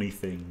clipping funny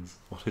things.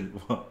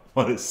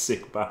 What a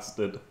sick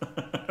bastard.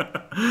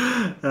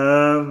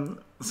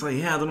 So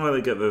yeah, I don't know why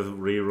they get the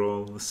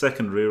reroll. The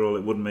second reroll,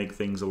 it would make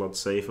things a lot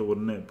safer,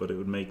 wouldn't it? But it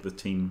would make the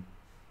team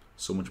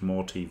so much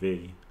more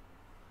TV.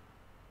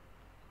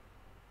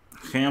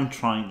 Okay, I'm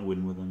trying to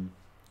win with them.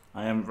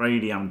 I am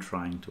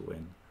trying to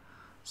win.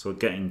 So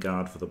getting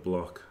guard for the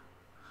block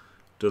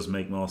does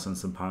make more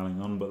sense than piling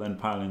on, but then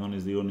piling on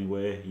is the only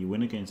way you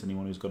win against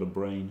anyone who's got a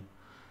brain.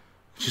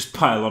 Just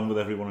pile on with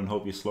everyone and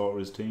hope you slaughter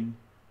his team.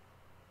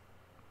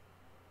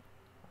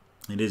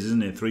 It is,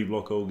 isn't it? 3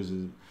 block ogres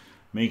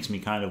makes me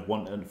kind of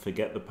want to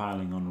forget the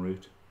piling on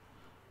route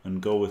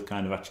and go with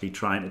kind of actually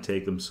trying to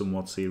take them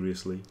somewhat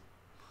seriously.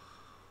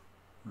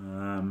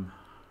 I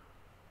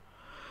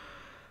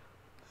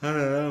don't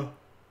know.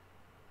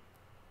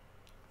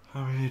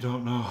 I really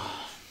don't know.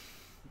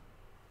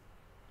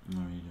 I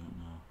really don't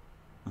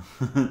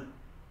know.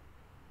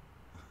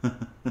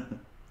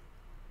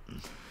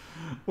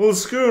 Well,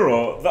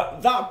 Skuro,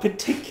 that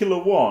particular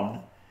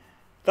one,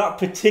 that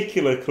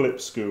particular clip,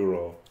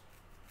 Skuro,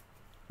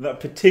 that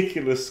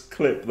particular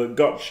clip that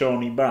got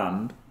Shawnee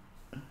banned,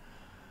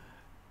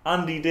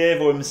 Andy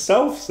Davo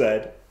himself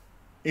said,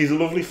 he's a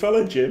lovely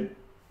fella, Jim,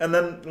 and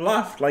then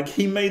laughed like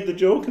he made the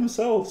joke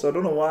himself. So I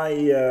don't know why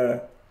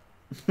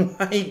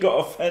he got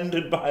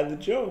offended by the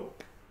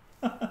joke.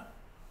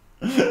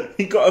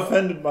 He got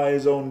offended by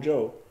his own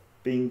joke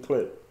being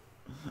clipped,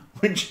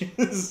 which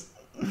is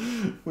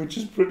Which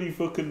is pretty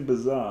fucking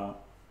bizarre,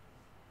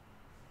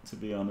 to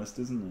be honest,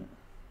 isn't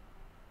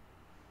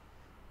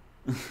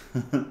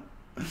it?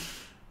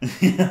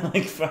 Yeah,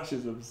 like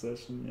fascist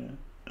obsession,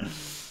 yeah.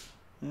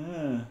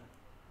 Yeah.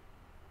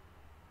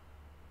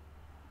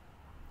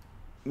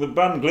 The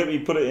band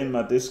Glippy put it in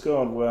my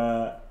Discord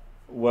where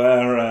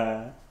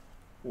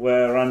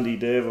Andy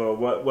Davo,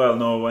 well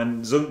no,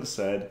 when Zunk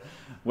said,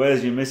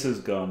 "Where's your missus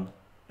gone?"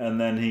 and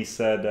then he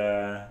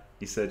said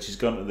she's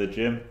gone to the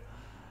gym,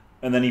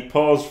 and then he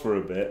paused for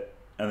a bit,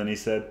 and then he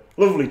said,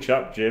 "Lovely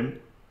chap,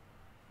 Jim."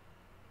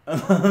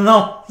 And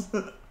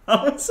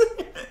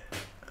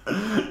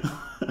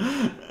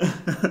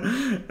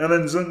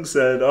then Zunk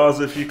said, "Oh,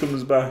 so if she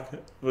comes back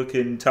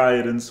looking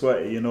tired and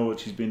sweaty, you know what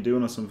she's been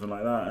doing," or something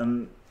like that.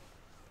 And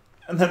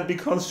then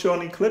because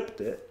Shawnee clipped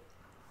it,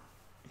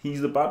 he's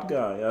the bad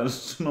guy. I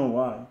just don't know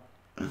why.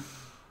 I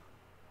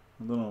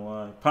don't know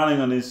why. Panning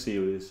on is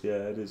serious.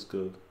 Yeah, it is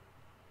good.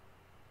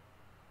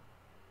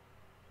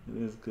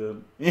 It is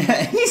good.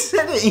 Yeah, he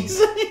said it. He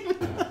said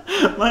it.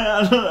 Like,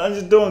 I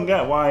just don't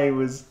get why he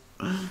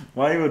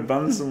would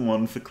ban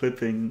someone for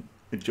clipping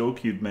a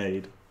joke you'd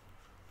made.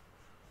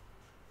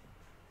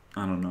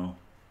 I don't know.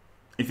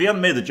 If he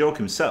hadn't made the joke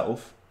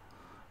himself,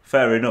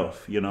 fair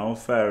enough, you know.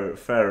 Fair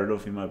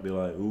enough. He might be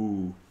like,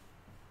 ooh,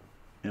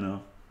 you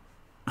know.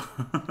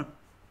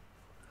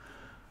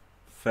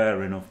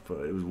 Fair enough,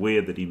 but it was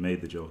weird that he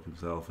made the joke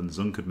himself, and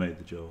Zunk had made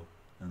the joke,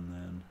 and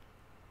then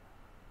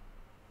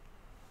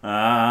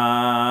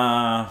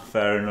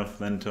fair enough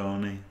then,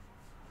 Tony.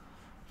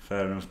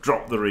 Fair enough.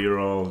 Drop the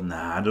reroll.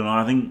 Nah, I don't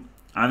know.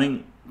 I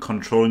think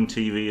controlling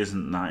TV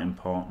isn't that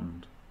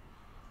important,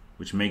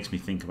 which makes me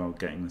think about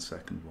getting the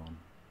second one.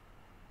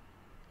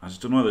 I just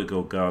don't know whether to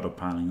go guard or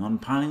piling on.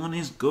 Piling on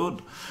is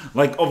good.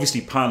 Like, obviously,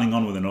 piling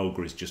on with an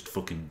ogre is just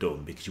fucking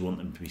dumb because you want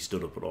them to be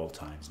stood up at all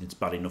times. And it's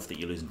bad enough that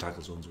you're losing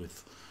tackle zones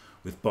with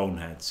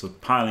boneheads. So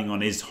piling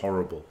on is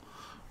horrible.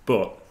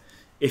 But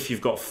if you've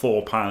got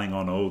 4 piling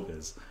on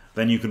ogres,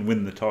 then you can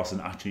win the toss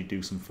and actually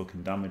do some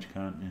fucking damage,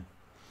 can't you?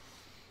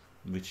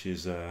 Which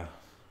is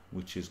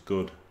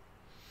good.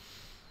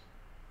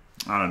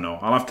 I don't know.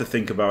 I'll have to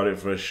think about it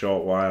for a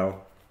short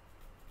while.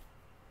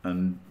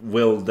 And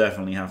will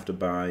definitely have to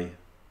buy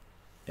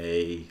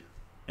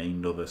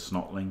another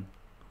snotling.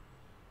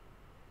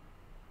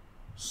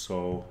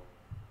 So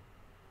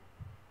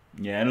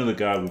yeah, another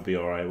guard would be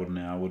alright, wouldn't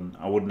it? I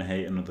wouldn't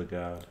hate another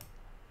guard.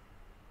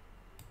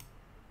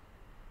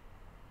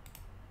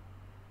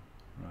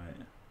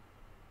 Right.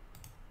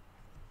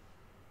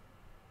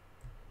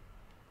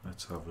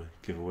 Let's have a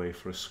giveaway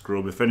for a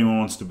scrub. If anyone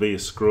wants to be a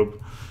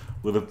scrub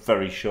with a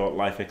very short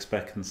life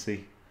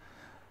expectancy,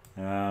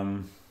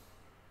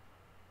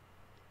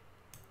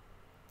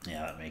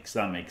 yeah, that makes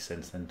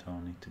sense then,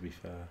 Tony. To be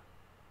fair,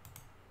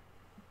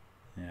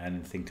 yeah, I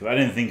didn't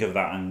think of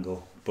that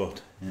angle,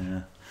 but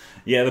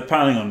yeah, the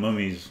piling on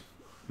mummy's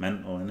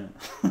mental, isn't it?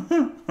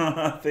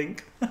 I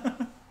think.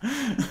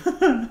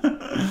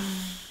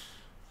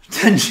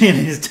 Tenchi and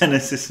his 10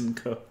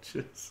 assistant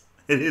coaches.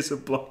 It is a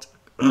blot.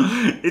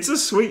 It's a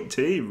sweet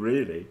team,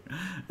 really.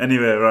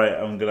 Anyway, right,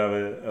 I'm gonna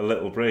have a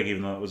little break,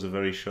 even though it was a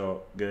very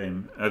short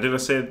game. Did I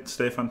say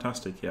stay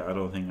fantastic? Yeah, I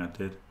don't think I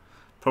did.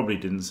 Probably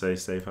didn't say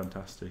stay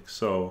fantastic.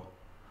 So,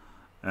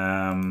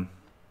 thanks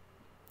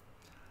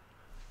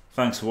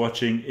for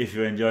watching. If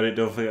you enjoyed it,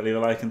 don't forget to leave a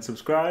like and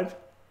subscribe.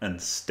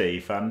 And stay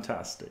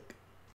fantastic.